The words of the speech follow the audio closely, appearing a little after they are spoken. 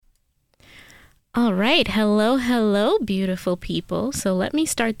All right. Hello, beautiful people. So let me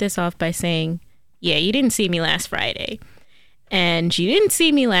start this off by saying, yeah, you didn't see me last Friday. And you didn't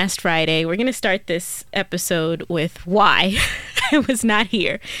see me last Friday. We're going to start this episode with why I was not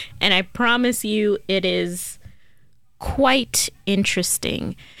here. And I promise you it is quite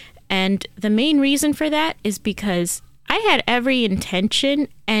interesting. And the main reason for that is because I had every intention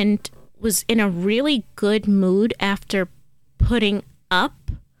and was in a really good mood after putting up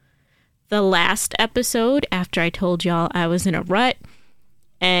the last episode after I told y'all I was in a rut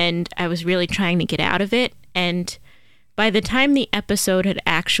and I was really trying to get out of it. And by the time the episode had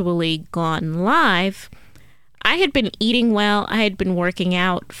actually gone live, I had been eating well. I had been working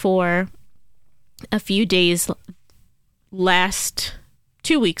out for a few days last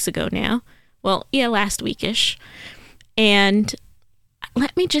 2 weeks ago now. Well, yeah, last weekish. And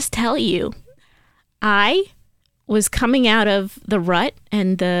let me just tell you, I was coming out of the rut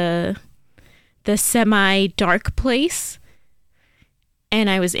and the semi-dark place, and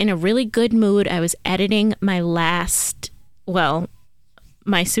I was in a really good mood. I was editing my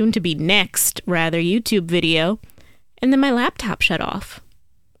my soon-to-be next, YouTube video, and then my laptop shut off.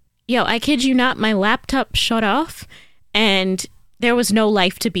 Yo, I kid you not, my laptop shut off, and there was no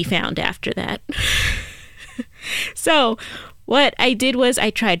life to be found after that. So what I did was I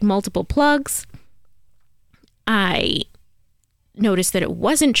tried multiple plugs. I noticed that it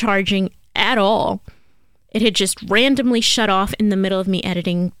wasn't charging at all. It had just randomly shut off in the middle of me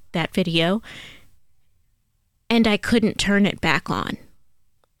editing that video, and I couldn't turn it back on.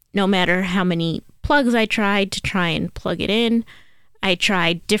 No matter how many plugs I tried to try and plug it in, I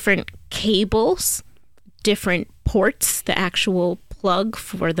tried different cables, different ports, the actual plug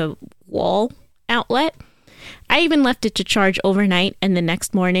for the wall outlet. I even left it to charge overnight, and the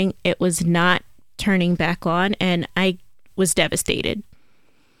next morning it was not turning back on, and I was devastated.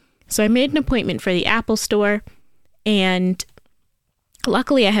 So I made an appointment for the Apple store, and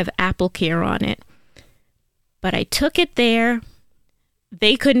luckily I have Apple Care on it. But I took it there.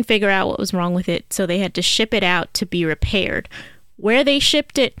 They couldn't figure out what was wrong with it, so they had to ship it out to be repaired. Where they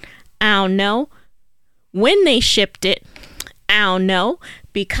shipped it, I don't know. When they shipped it, I don't know,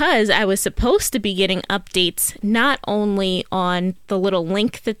 because I was supposed to be getting updates not only on the little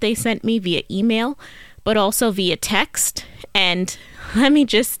link that they sent me via email, but also via text. And let me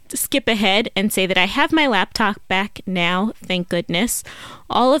just skip ahead and say that I have my laptop back now, thank goodness.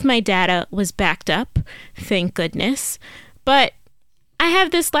 All of my data was backed up, thank goodness. But I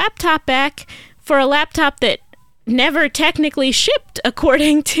have this laptop back for a laptop that never technically shipped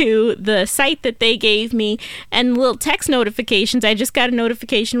according to the site that they gave me, and little text notifications. I just got a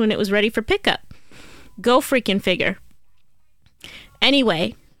notification when it was ready for pickup. Go freaking figure.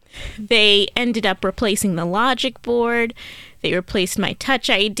 Anyway, they ended up replacing the logic board. They replaced my Touch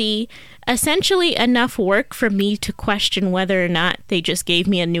ID. Essentially enough work for me to question whether or not they just gave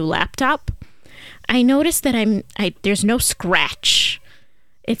me a new laptop. I noticed that there's no scratch.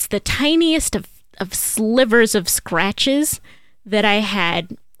 It's the tiniest of slivers of scratches that I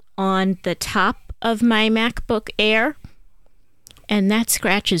had on the top of my MacBook Air. And that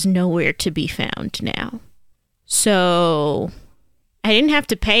scratch is nowhere to be found now. So I didn't have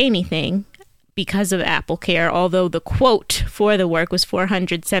to pay anything because of Apple Care, although the quote for the work was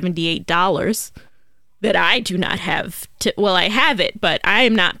 $478 that I do not have I have it, but I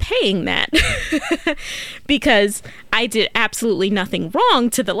am not paying that because I did absolutely nothing wrong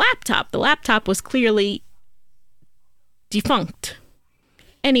to the laptop. The laptop was clearly defunct.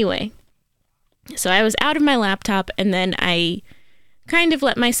 Anyway, so I was out of my laptop, and then I kind of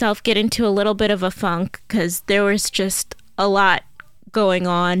let myself get into a little bit of a funk because there was just a lot going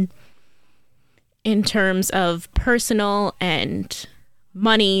on in terms of personal and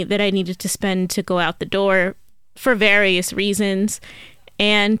money that I needed to spend to go out the door for various reasons.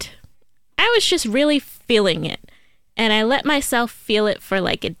 And I was just really feeling it. And I let myself feel it for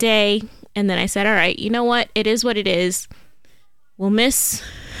like a day. And then I said, all right, you know what? It is what it is. We'll miss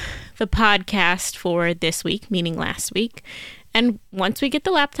the podcast for this week, meaning last week. And once we get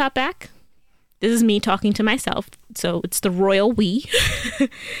the laptop back, this is me talking to myself, so it's the royal we.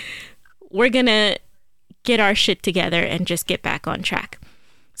 We're going to get our shit together and just get back on track.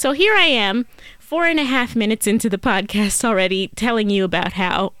 So here I am, 4.5 minutes into the podcast already, telling you about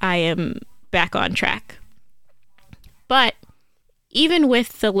how I am back on track. But even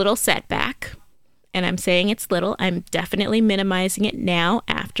with the little setback, and I'm saying it's little, I'm definitely minimizing it now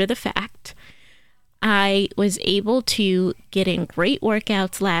after the fact, I was able to get in great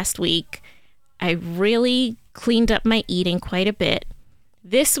workouts last week. I really cleaned up my eating quite a bit.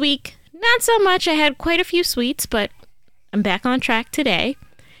 This week, not so much. I had quite a few sweets, but I'm back on track today.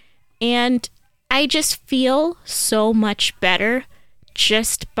 And I just feel so much better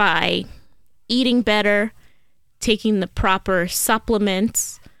just by eating better, taking the proper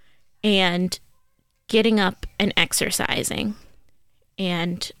supplements, and getting up and exercising.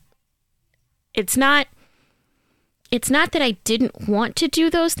 And it's not that I didn't want to do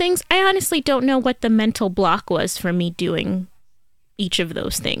those things. I honestly don't know what the mental block was for me doing each of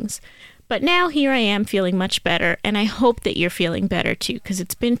those things. But now here I am feeling much better, and I hope that you're feeling better too, because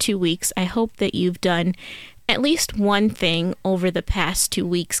it's been 2 weeks. I hope that you've done at least one thing over the past 2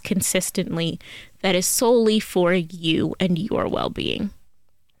 weeks consistently that is solely for you and your well-being.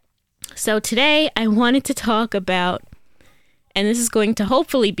 So today I wanted to talk about, and this is going to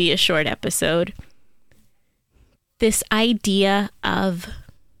hopefully be a short episode, this idea of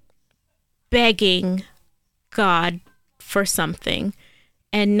begging God for something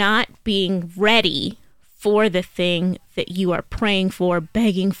and not being ready for the thing that you are praying for,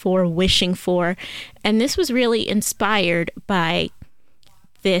 begging for, wishing for. And this was really inspired by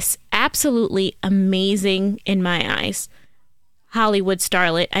this absolutely amazing, in my eyes, Hollywood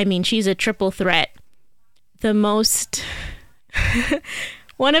starlet. I mean, she's a triple threat. The most,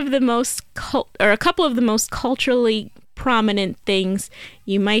 one of the most, or a couple of the most culturally prominent things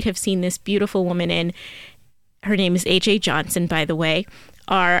you might have seen this beautiful woman in. Her name is H.A. Johnson, by the way.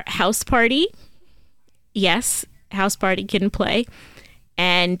 Are House Party, yes, House Party Kid and Play,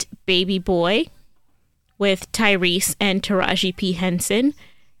 and Baby Boy with Tyrese and Taraji P. Henson.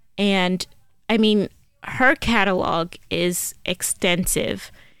 And I mean, her catalog is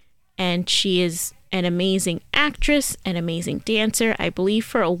extensive, and she is an amazing actress, an amazing dancer. I believe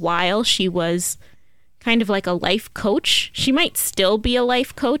for a while she was kind of like a life coach. She might still be a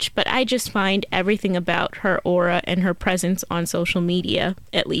life coach, but I just find everything about her aura and her presence on social media,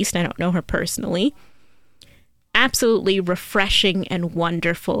 at least I don't know her personally, absolutely refreshing and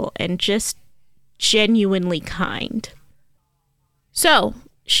wonderful and just genuinely kind. So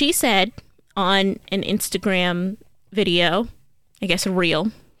she said on an Instagram video, I guess a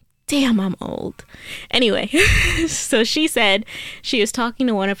reel, damn, I'm old. Anyway, so she said she was talking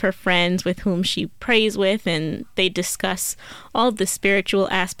to one of her friends with whom she prays with, and they discuss all of the spiritual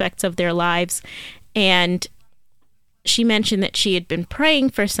aspects of their lives. And she mentioned that she had been praying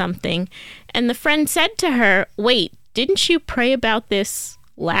for something, and the friend said to her, wait, didn't you pray about this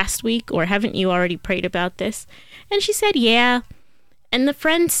last week, or haven't you already prayed about this? And she said, yeah. And the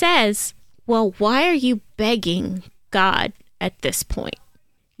friend says, well, why are you begging God at this point?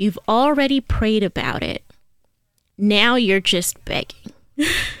 You've already prayed about it. Now you're just begging.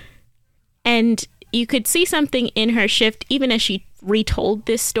 And you could see something in her shift even as she retold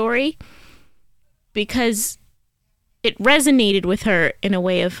this story, because it resonated with her in a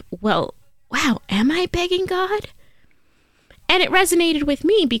way of, well, wow, am I begging God? And it resonated with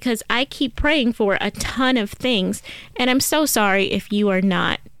me because I keep praying for a ton of things. And I'm so sorry if you are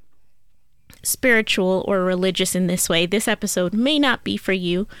not spiritual or religious in this way. This episode may not be for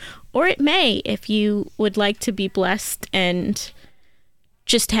you, or it may if you would like to be blessed and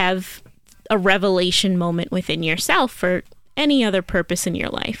just have a revelation moment within yourself for any other purpose in your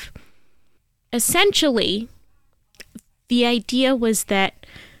life. Essentially, the idea was that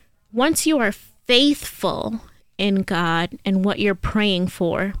once you are faithful in God and what you're praying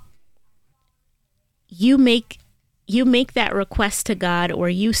for, you make that request to God, or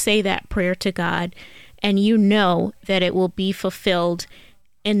you say that prayer to God, and you know that it will be fulfilled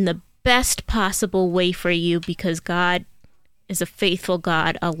in the best possible way for you, because God is a faithful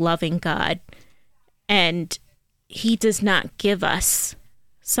God, a loving God, and He does not give us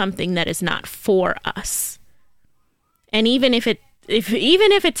something that is not for us. And even if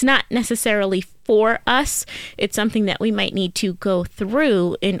it's not necessarily for us, it's something that we might need to go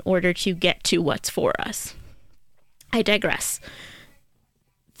through in order to get to what's for us. I digress.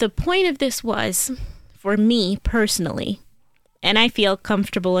 The point of this was, for me personally, and I feel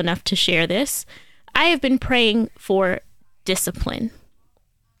comfortable enough to share this, I have been praying for discipline,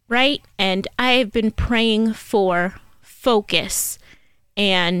 right? And I have been praying for focus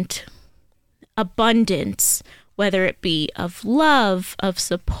and abundance, whether it be of love, of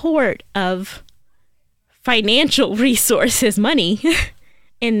support, of financial resources, money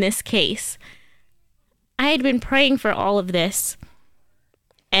in this case. I had been praying for all of this,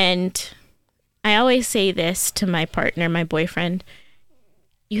 and I always say this to my partner, my boyfriend,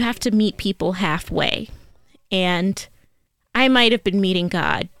 you have to meet people halfway. And I might have been meeting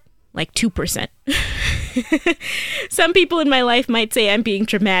God like 2%. Some people in my life might say I'm being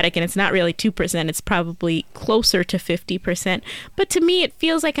dramatic, and it's not really 2%. It's probably closer to 50%. But to me, it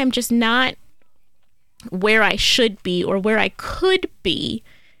feels like I'm just not where I should be or where I could be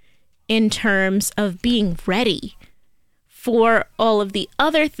in terms of being ready for all of the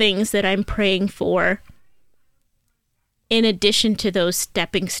other things that I'm praying for, in addition to those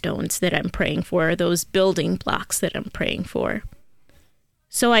stepping stones that I'm praying for, or those building blocks that I'm praying for.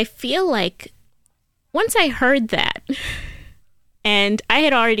 So I feel like once I heard that, and I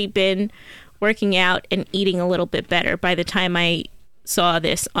had already been working out and eating a little bit better by the time I saw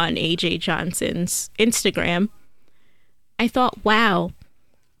this on AJ Johnson's Instagram, I thought, wow,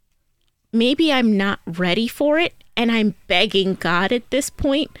 maybe I'm not ready for it, and I'm begging God at this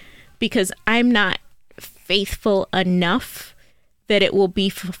point because I'm not faithful enough that it will be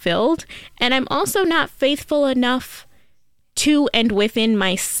fulfilled, and I'm also not faithful enough to and within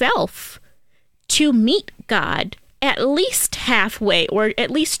myself to meet God at least halfway, or at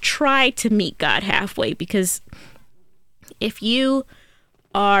least try to meet God halfway, because if you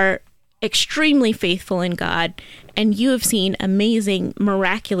are extremely faithful in God and you have seen amazing,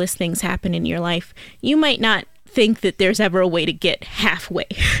 miraculous things happen in your life, you might not think that there's ever a way to get halfway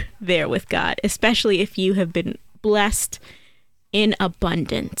there with God, especially if you have been blessed in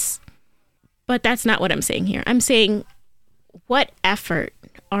abundance. But that's not what I'm saying here. I'm saying, what effort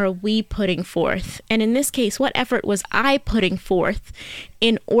are we putting forth? And in this case, what effort was I putting forth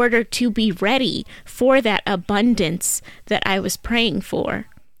in order to be ready for that abundance that I was praying for?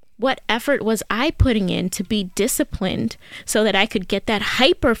 What effort was I putting in to be disciplined so that I could get that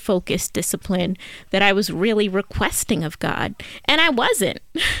hyper-focused discipline that I was really requesting of God? And I wasn't.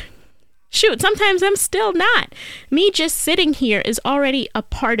 Shoot, sometimes I'm still not. Me just sitting here is already a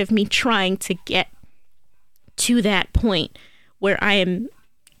part of me trying to get to that point where I am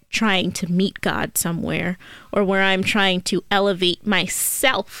trying to meet God somewhere, or where I'm trying to elevate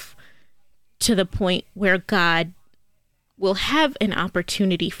myself to the point where God will have an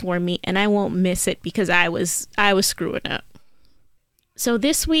opportunity for me and I won't miss it because I was screwing up. So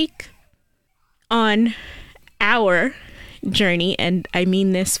this week on our journey, and I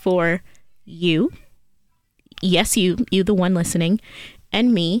mean this for you, yes, you the one listening,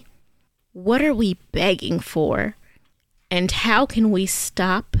 and me, what are we begging for? And how can we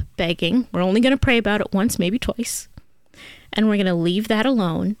stop begging? We're only going to pray about it once, maybe twice. And we're going to leave that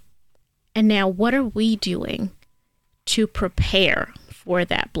alone. And now what are we doing to prepare for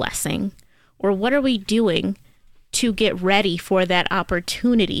that blessing? Or what are we doing to get ready for that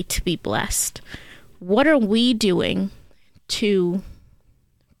opportunity to be blessed? What are we doing to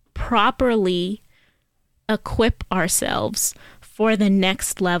properly equip ourselves for the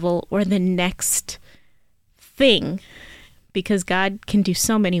next level or the next thing? Because God can do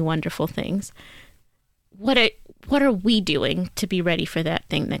so many wonderful things. What are we doing to be ready for that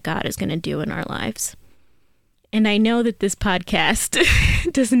thing that God is going to do in our lives? And I know that this podcast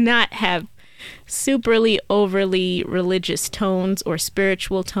does not have superly overly religious tones or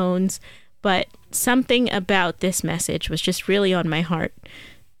spiritual tones, but something about this message was just really on my heart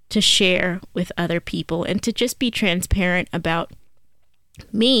to share with other people and to just be transparent about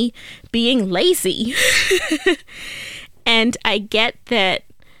me being lazy. And I get that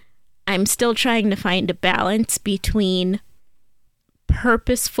I'm still trying to find a balance between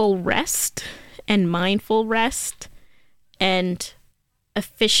purposeful rest and mindful rest and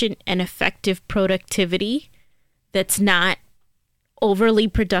efficient and effective productivity that's not overly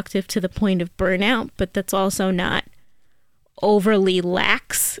productive to the point of burnout, but that's also not overly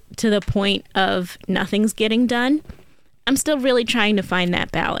lax to the point of nothing's getting done. I'm still really trying to find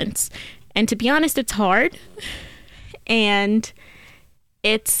that balance. And to be honest, it's hard. And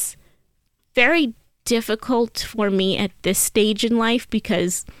it's very difficult for me at this stage in life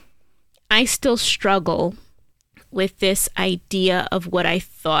because I still struggle with this idea of what I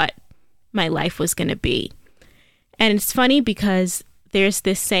thought my life was going to be. And it's funny because there's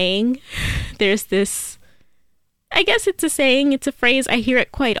this saying, I guess it's a saying, it's a phrase, I hear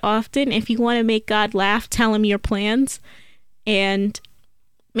it quite often. If you want to make God laugh, tell him your plans. And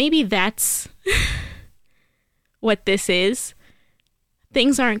maybe that's what this is.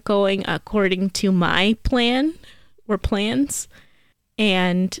 Things aren't going according to my plan or plans.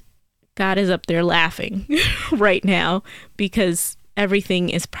 And God is up there laughing right now because everything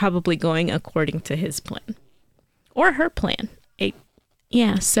is probably going according to his plan or her plan.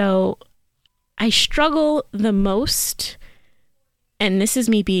 So I struggle the most, and this is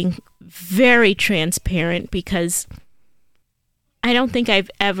me being very transparent because I don't think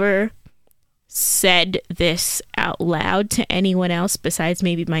I've ever said this out loud to anyone else besides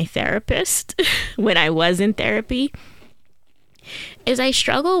maybe my therapist when I was in therapy, is I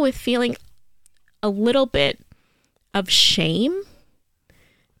struggle with feeling a little bit of shame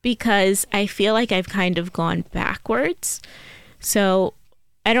because I feel like I've kind of gone backwards. So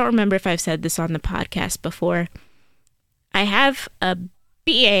I don't remember if I've said this on the podcast before. I have a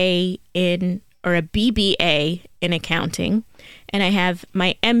BA or a BBA in accounting, and I have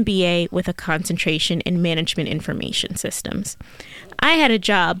my MBA with a concentration in management information systems. I had a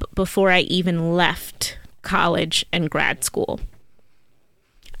job before I even left college and grad school.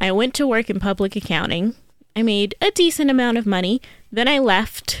 I went to work in public accounting. I made a decent amount of money. Then I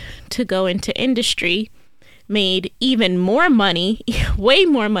left to go into industry, made even more money, way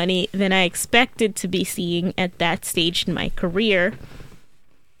more money than I expected to be seeing at that stage in my career.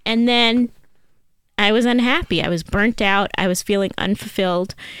 And then I was unhappy. I was burnt out. I was feeling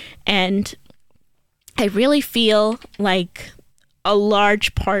unfulfilled. And I really feel like a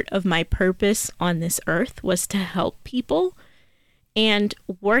large part of my purpose on this earth was to help people. And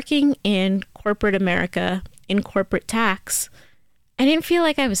working in corporate America, in corporate tax, I didn't feel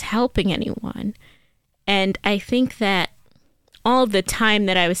like I was helping anyone. And I think that all of the time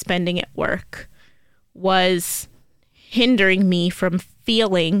that I was spending at work was hindering me from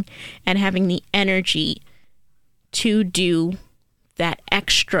feeling and having the energy to do that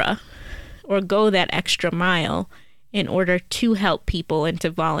extra or go that extra mile in order to help people and to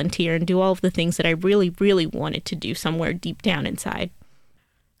volunteer and do all of the things that I really, really wanted to do somewhere deep down inside.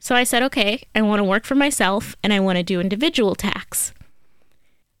 So I said, okay, I want to work for myself and I want to do individual tax.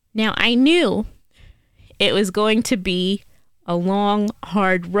 Now, I knew it was going to be a long,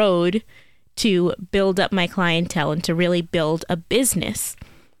 hard road to build up my clientele and to really build a business.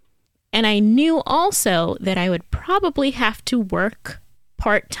 And I knew also that I would probably have to work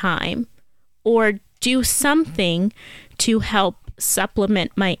part-time or do something to help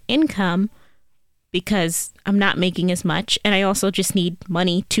supplement my income because I'm not making as much and I also just need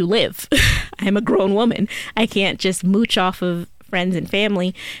money to live. I'm a grown woman. I can't just mooch off of friends and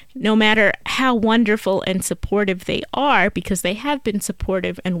family, no matter how wonderful and supportive they are, because they have been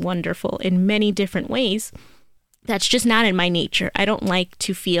supportive and wonderful in many different ways. That's just not in my nature. I don't like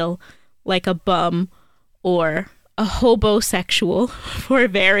to feel like a bum or a hobosexual for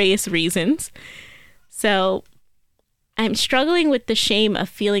various reasons. So I'm struggling with the shame of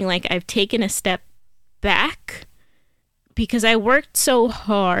feeling like I've taken a step back because I worked so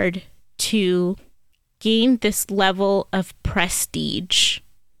hard to gain this level of prestige,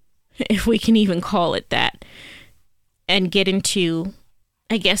 if we can even call it that, and get into,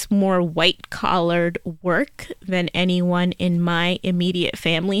 I guess, more white-collared work than anyone in my immediate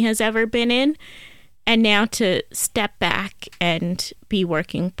family has ever been in. And now to step back and be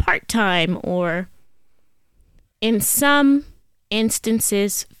working part-time or in some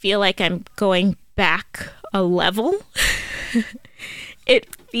instances feel like I'm going back a level.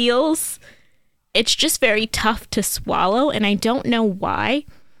 It's just very tough to swallow, and I don't know why,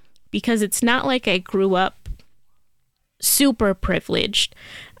 because it's not like I grew up super privileged.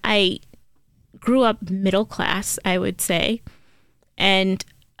 I grew up middle class, I would say, and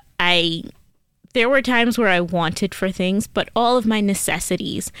there were times where I wanted for things, but all of my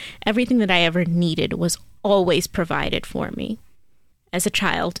necessities, everything that I ever needed was always provided for me as a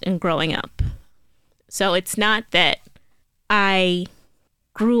child and growing up. So it's not that I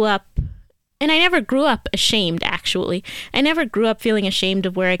grew up, and I never grew up ashamed, actually. I never grew up feeling ashamed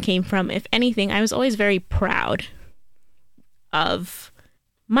of where I came from. If anything, I was always very proud of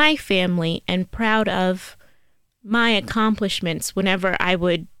my family and proud of my accomplishments whenever I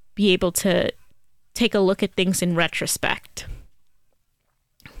would be able to take a look at things in retrospect.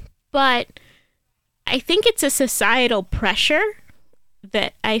 But I think it's a societal pressure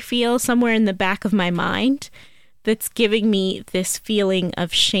that I feel somewhere in the back of my mind that's giving me this feeling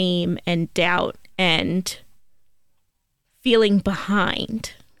of shame and doubt and feeling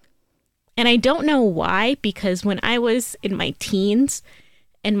behind. And I don't know why, because when I was in my teens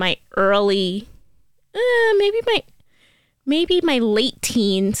and my early, maybe my late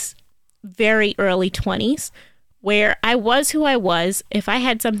teens, very early 20s, where I was who I was. If I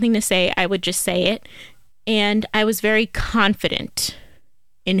had something to say, I would just say it. And I was very confident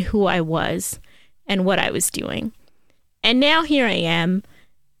in who I was and what I was doing. And now here I am,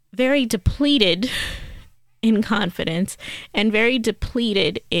 very depleted in confidence and very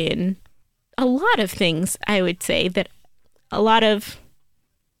depleted in a lot of things, I would say, that a lot of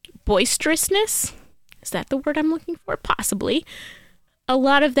boisterousness, is that the word I'm looking for? Possibly. A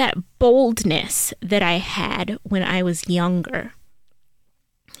lot of that boldness that I had when I was younger.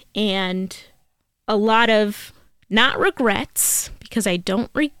 And a lot of, not regrets, because I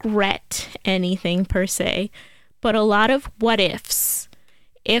don't regret anything per se, but a lot of what ifs.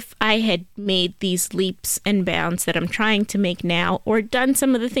 If I had made these leaps and bounds that I'm trying to make now, or done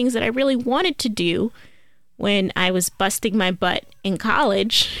some of the things that I really wanted to do when I was busting my butt in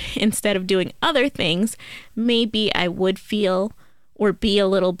college instead of doing other things, maybe I would feel or be a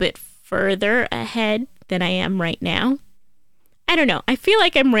little bit further ahead than I am right now. I don't know. I feel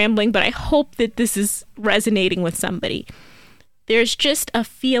like I'm rambling, but I hope that this is resonating with somebody. There's just a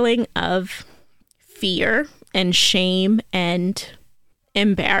feeling of fear and shame and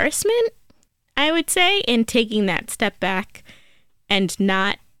embarrassment, I would say, in taking that step back and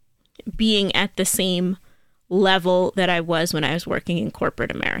not being at the same level that I was when I was working in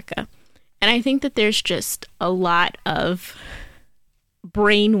corporate America. And I think that there's just a lot of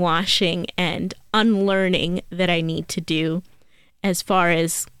brainwashing and unlearning that I need to do as far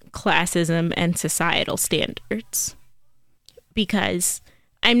as classism and societal standards. Because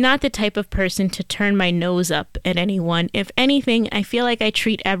I'm not the type of person to turn my nose up at anyone. If anything, I feel like I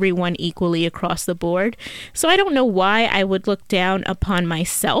treat everyone equally across the board. So I don't know why I would look down upon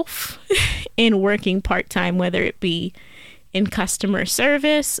myself in working part-time, whether it be in customer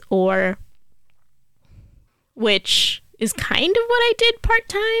service or, which is kind of what I did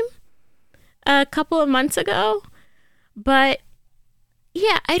part-time a couple of months ago. But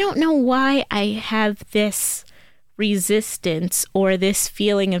yeah, I don't know why I have this resistance or this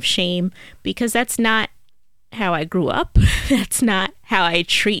feeling of shame, because that's not how I grew up. That's not how I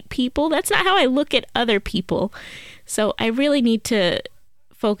treat people. That's not how I look at other people. So I really need to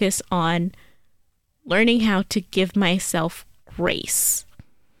focus on learning how to give myself grace.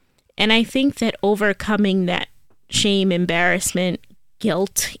 And I think that overcoming that shame, embarrassment,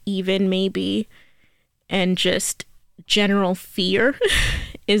 guilt, even maybe, and just general fear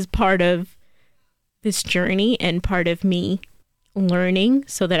is part of this journey and part of me learning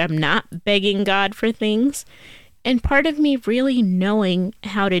so that I'm not begging God for things, and part of me really knowing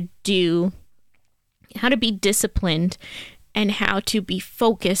how to be disciplined and how to be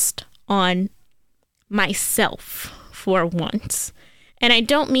focused on myself for once. And I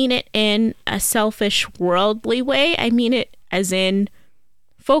don't mean it in a selfish, worldly way. I mean it as in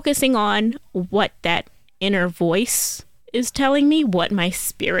focusing on what that inner voice is telling me, what my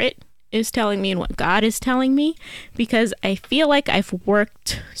spirit is telling me, and what God is telling me, because I feel like I've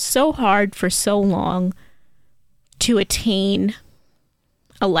worked so hard for so long to attain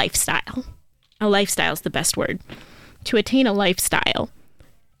a lifestyle. A lifestyle is the best word. To attain a lifestyle.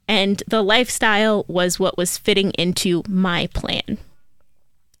 And the lifestyle was what was fitting into my plan.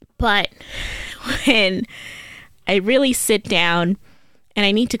 But when I really sit down, and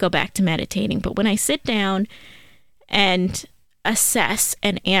I need to go back to meditating, but when I sit down and assess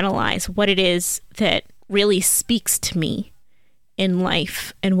and analyze what it is that really speaks to me in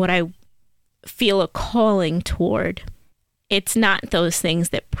life and what I feel a calling toward, it's not those things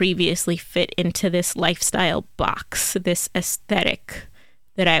that previously fit into this lifestyle box, this aesthetic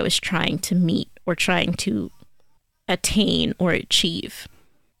that I was trying to meet or trying to attain or achieve.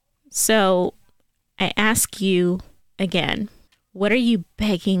 So I ask you again, what are you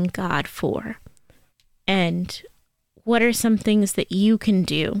begging God for? And what are some things that you can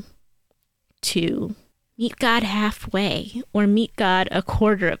do to meet God halfway, or meet God a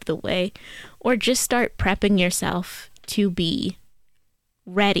quarter of the way, or just start prepping yourself to be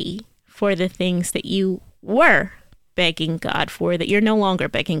ready for the things that you were begging God for, that you're no longer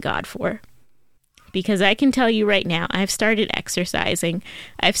begging God for? Because I can tell you right now, I've started exercising,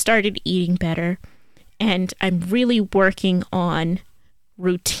 I've started eating better, and I'm really working on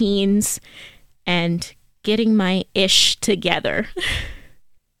routines and getting my ish together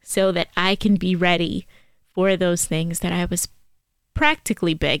so that I can be ready for those things that I was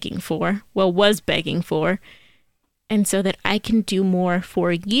practically begging for, was begging for, and so that I can do more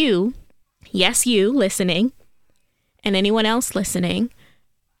for you, yes, you listening, and anyone else listening,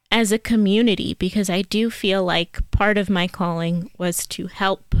 as a community, because I do feel like part of my calling was to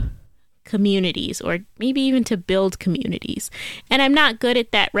help communities, or maybe even to build communities. And I'm not good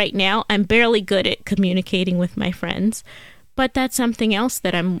at that right now. I'm barely good at communicating with my friends, but that's something else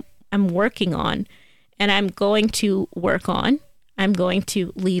that I'm working on, and I'm going to work on. I'm going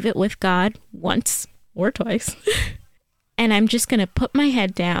to leave it with God once or twice. And I'm just going to put my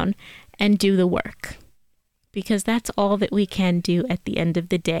head down and do the work, because that's all that we can do at the end of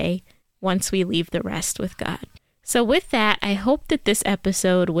the day once we leave the rest with God. So with that, I hope that this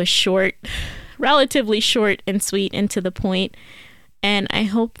episode was short, relatively short and sweet and to the point. And I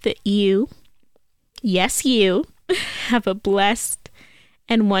hope that you, yes, you, have a blessed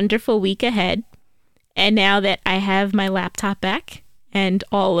and wonderful week ahead. And now that I have my laptop back and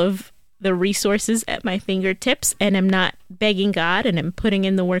all of the resources at my fingertips, and I'm not begging God and I'm putting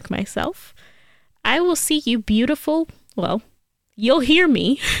in the work myself, I will see you beautiful, you'll hear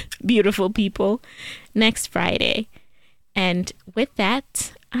me, beautiful people, next Friday. And with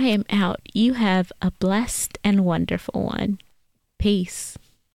that, I am out. You have a blessed and wonderful one. Peace.